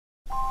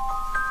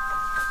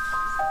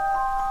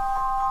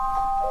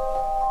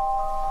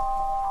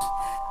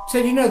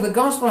said, you know, the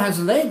gospel has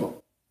a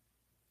label.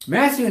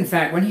 Matthew, in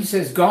fact, when he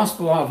says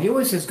gospel of, he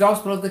always says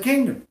gospel of the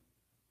kingdom.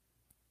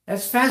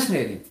 That's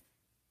fascinating.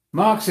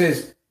 Mark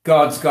says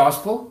God's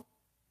gospel.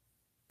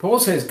 Paul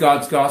says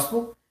God's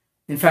gospel.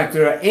 In fact,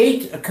 there are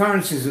 8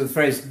 occurrences of the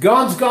phrase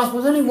God's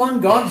gospel. There's only one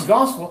God's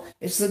gospel.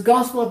 It's the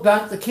gospel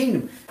about the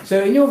kingdom.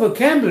 So in your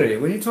vocabulary,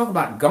 when you talk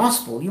about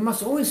gospel, you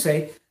must always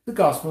say the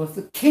gospel of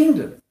the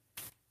kingdom.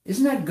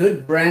 Isn't that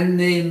good brand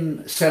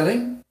name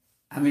selling?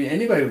 I mean,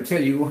 anybody will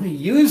tell you, you want to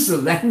use the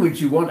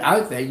language you want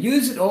out there.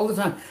 Use it all the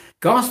time.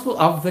 Gospel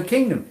of the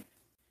kingdom.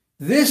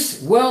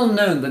 This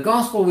well-known, the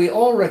gospel we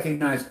all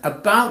recognize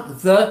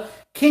about the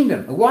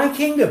kingdom. Why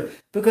kingdom?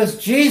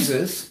 Because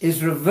Jesus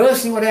is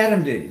reversing what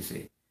Adam did, you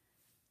see.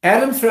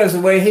 Adam throws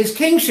away his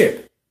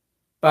kingship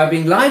by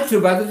being lied to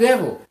by the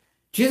devil.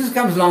 Jesus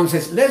comes along and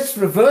says, let's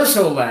reverse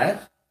all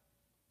that.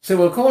 So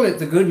we'll call it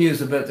the good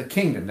news about the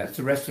kingdom. That's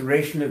the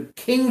restoration of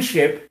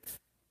kingship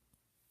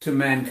to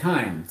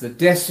mankind. The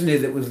destiny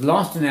that was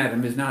lost in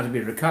Adam is now to be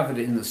recovered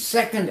in the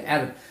second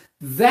Adam.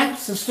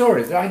 That's the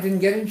story that I didn't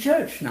get in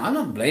church. Now, I'm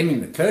not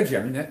blaming the clergy.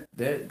 I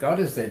mean, God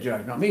is their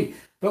judge, not me.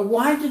 But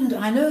why didn't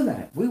I know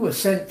that? We were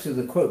sent to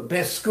the, quote,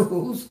 best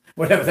schools,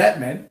 whatever that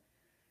meant.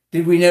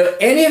 Did we know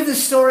any of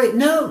this story?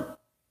 No.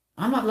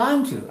 I'm not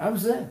lying to you. I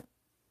was there.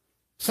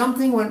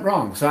 Something went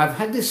wrong. So I've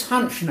had this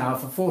hunch now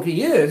for 40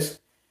 years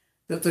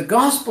that the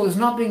gospel is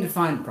not being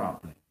defined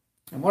properly.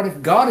 And what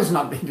if God is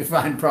not being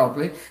defined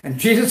properly, and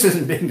Jesus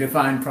isn't being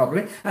defined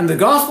properly, and the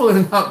gospel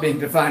is not being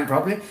defined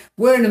properly?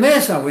 We're in a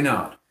mess, are we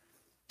not?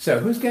 So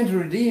who's going to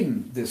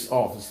redeem this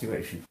awful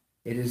situation?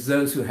 It is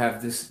those who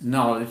have this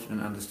knowledge and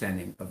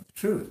understanding of the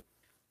truth.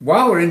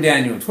 While we're in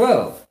Daniel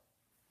 12,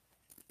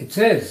 it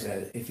says,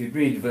 if you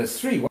read verse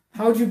 3,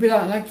 how would you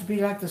like to be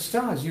like the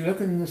stars? You look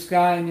in the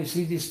sky and you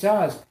see these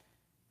stars.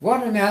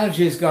 What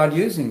analogy is God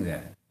using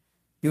there?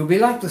 You'll be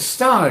like the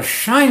stars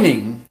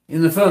shining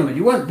in the firmament.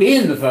 You won't be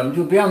in the firmament,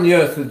 you'll be on the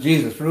earth with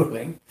Jesus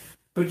ruling,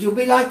 but you'll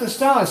be like the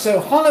stars. So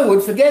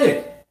Hollywood, forget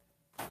it.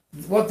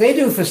 What they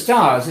do for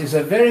stars is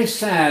a very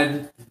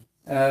sad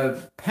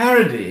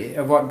parody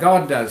of what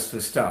God does for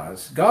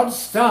stars. God's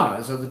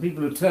stars are the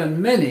people who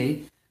turn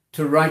many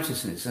to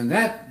righteousness. And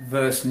that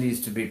verse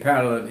needs to be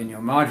parallel in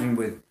your margin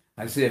with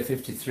Isaiah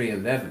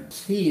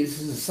 53:11. He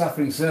is a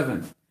suffering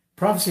servant.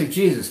 Prophecy of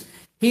Jesus.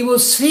 He will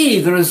see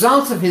the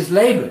results of his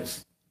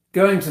labors,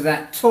 going to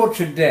that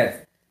tortured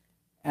death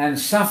and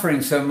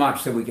suffering so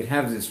much that we could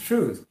have this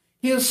truth.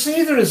 He'll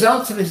see the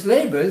results of his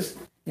labors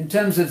in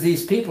terms of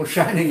these people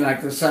shining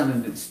like the sun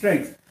in its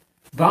strength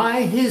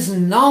by his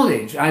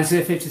knowledge,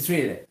 Isaiah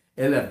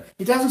 53:11.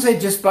 It doesn't say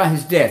just by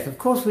his death. Of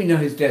course we know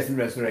his death and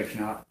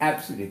resurrection are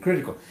absolutely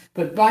critical,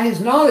 but by his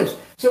knowledge.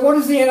 So what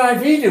does the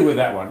NIV do with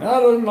that one? I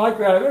don't like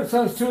that. That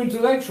sounds too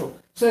intellectual.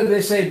 So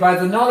they say by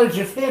the knowledge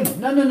of him.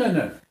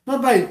 No.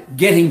 Not by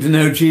getting to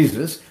know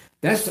Jesus.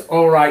 That's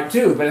all right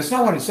too, but it's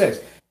not what it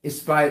says. It's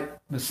by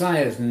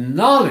Messiah's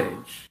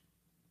knowledge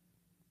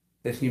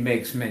that he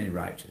makes many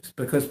righteous.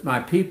 Because my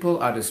people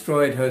are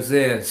destroyed,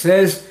 Hosea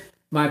says,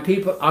 my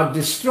people are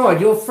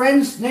destroyed. Your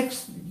friends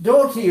next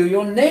door to you,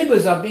 your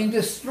neighbors are being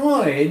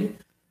destroyed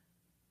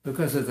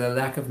because of their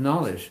lack of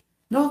knowledge.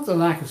 Not the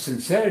lack of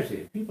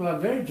sincerity. People are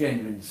very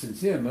genuine and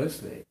sincere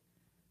mostly.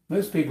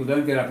 Most people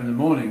don't get up in the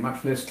morning,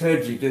 much less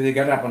clergy, do they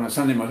get up on a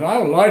Sunday morning. I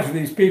will lie to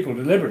these people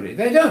deliberately.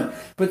 They don't.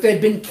 But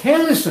they've been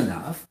careless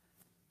enough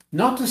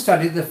not to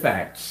study the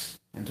facts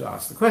and to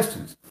ask the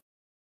questions.